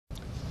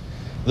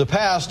The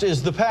past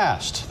is the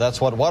past. That's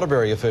what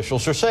Waterbury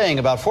officials are saying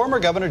about former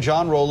Governor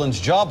John Rowland's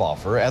job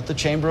offer at the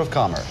Chamber of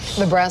Commerce.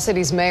 The Brass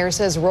City's mayor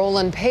says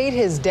Rowland paid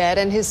his debt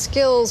and his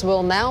skills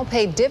will now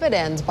pay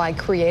dividends by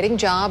creating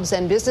jobs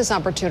and business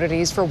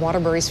opportunities for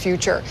Waterbury's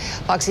future.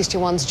 Fox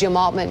 61's Jim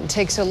Altman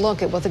takes a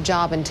look at what the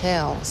job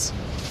entails.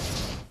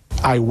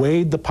 I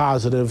weighed the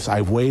positives,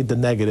 I've weighed the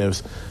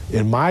negatives.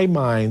 In my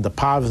mind, the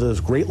positives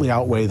greatly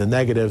outweigh the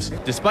negatives.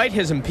 Despite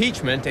his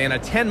impeachment and a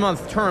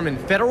 10-month term in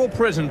federal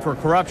prison for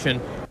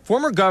corruption,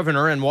 former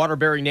governor and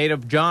Waterbury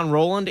native John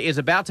Rowland is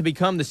about to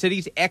become the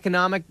city's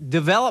economic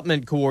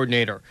development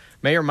coordinator.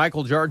 Mayor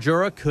Michael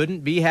Jar-Jar couldn't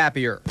be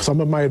happier.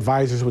 Some of my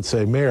advisors would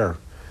say, Mayor,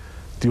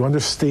 do you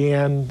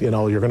understand, you're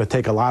going to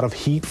take a lot of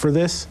heat for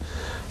this?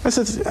 I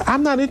said,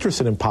 I'm not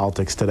interested in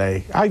politics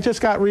today. I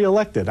just got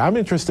reelected. I'm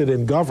interested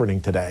in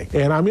governing today,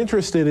 and I'm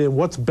interested in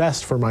what's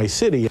best for my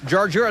city.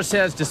 Jarjura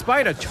says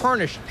despite a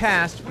tarnished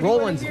past,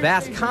 Rowland's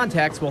vast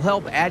contacts will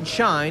help add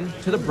shine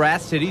to the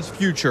Brass City's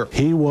future.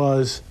 He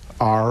was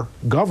our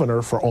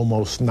governor for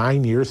almost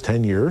 9 years,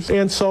 10 years.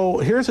 And so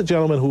here's a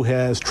gentleman who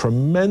has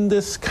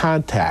tremendous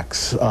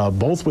contacts,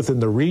 both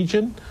within the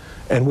region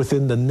and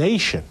within the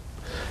nation.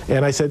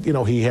 And I said,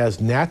 he has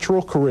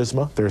natural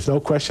charisma. There's no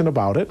question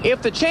about it.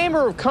 If the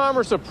Chamber of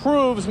Commerce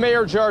approves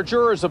Mayor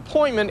Jarjura's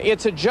appointment,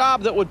 it's a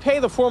job that would pay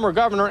the former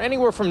governor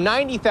anywhere from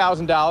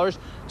 $90,000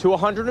 to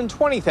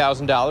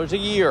 $120,000 a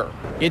year.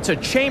 It's a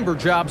chamber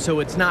job, so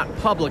it's not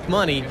public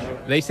money.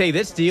 They say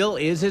this deal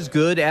is as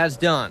good as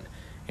done.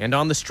 And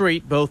on the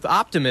street, both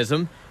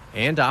optimism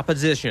and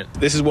opposition.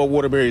 This is what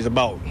Waterbury is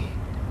about,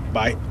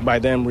 by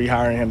them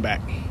rehiring him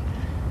back.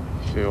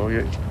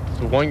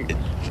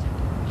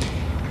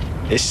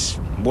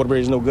 Waterbury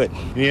is no good.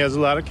 He has a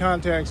lot of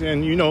contacts,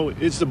 and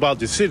it's about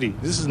the city.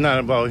 This is not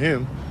about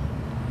him.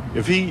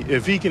 If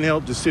he can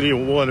help the city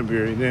of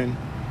Waterbury, then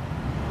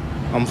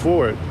I'm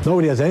for it.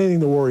 Nobody has anything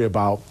to worry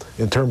about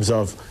in terms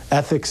of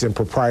ethics and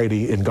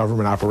propriety in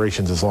government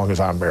operations as long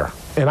as I'm mayor.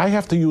 And I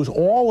have to use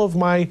all of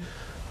my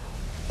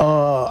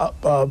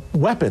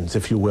weapons,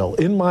 if you will,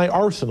 in my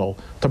arsenal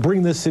to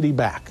bring this city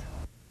back.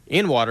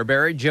 In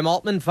Waterbury, Jim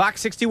Altman,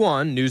 Fox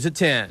 61, News at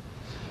 10.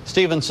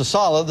 Stephen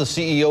Sasala, the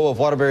CEO of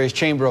Waterbury's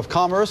Chamber of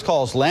Commerce,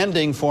 calls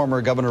landing former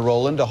Governor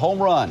Rowland a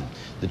home run.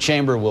 The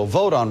chamber will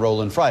vote on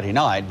Rowland Friday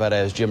night, but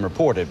as Jim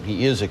reported,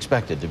 he is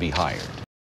expected to be hired.